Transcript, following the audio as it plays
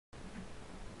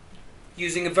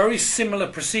Using a very similar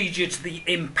procedure to the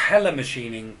impeller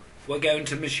machining, we're going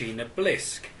to machine a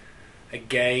Blisk.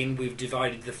 Again, we've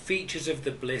divided the features of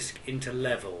the Blisk into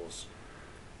levels.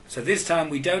 So this time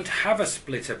we don't have a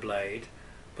splitter blade,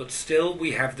 but still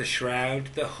we have the shroud,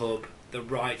 the hub, the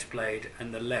right blade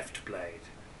and the left blade.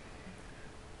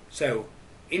 So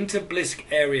into Blisk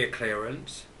area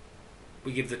clearance,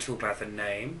 we give the toolpath a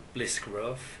name, Blisk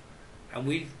rough, and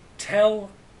we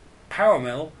tell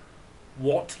PowerMILL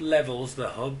what levels the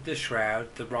hub, the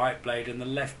shroud, the right blade and the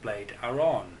left blade are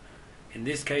on. In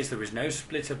this case there is no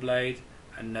splitter blade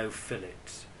and no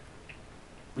fillets.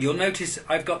 You'll notice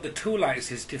I've got the tool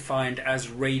axis defined as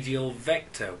radial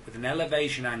vector with an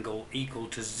elevation angle equal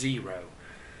to 0.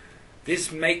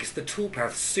 This makes the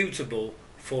toolpath suitable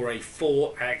for a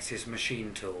 4-axis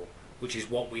machine tool, which is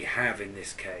what we have in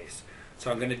this case. So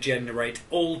I'm going to generate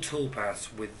all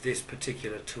toolpaths with this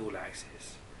particular tool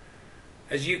axis.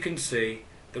 As you can see,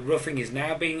 the roughing is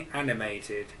now being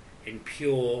animated in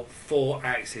pure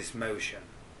 4-axis motion.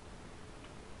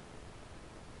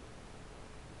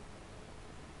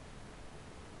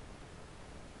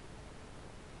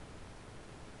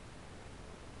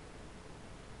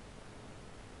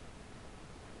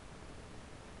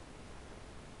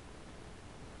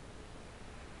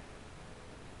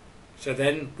 So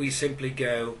then we simply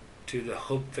go to the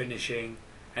hub finishing,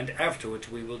 and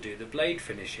afterwards we will do the blade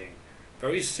finishing.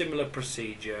 Very similar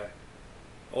procedure.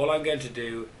 All I'm going to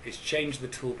do is change the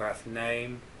toolpath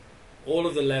name. All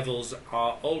of the levels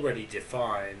are already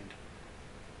defined.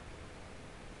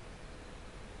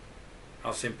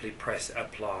 I'll simply press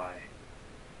apply.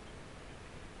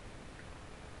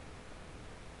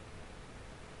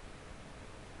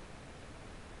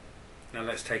 Now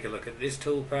let's take a look at this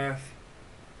toolpath.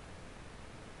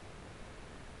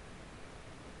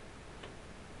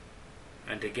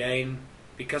 And again,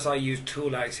 because I use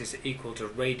tool axis equal to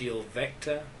radial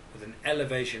vector with an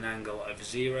elevation angle of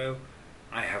 0,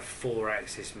 I have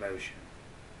 4-axis motion.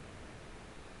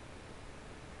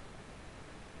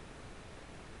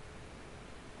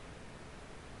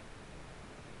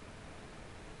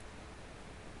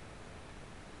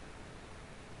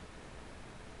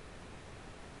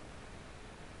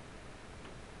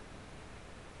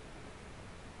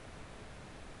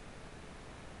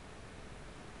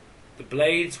 The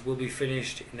blades will be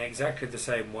finished in exactly the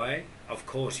same way, of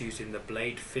course using the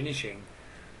blade finishing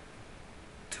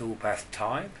toolpath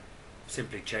type.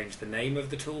 Simply change the name of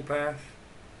the toolpath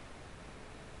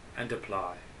and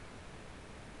apply.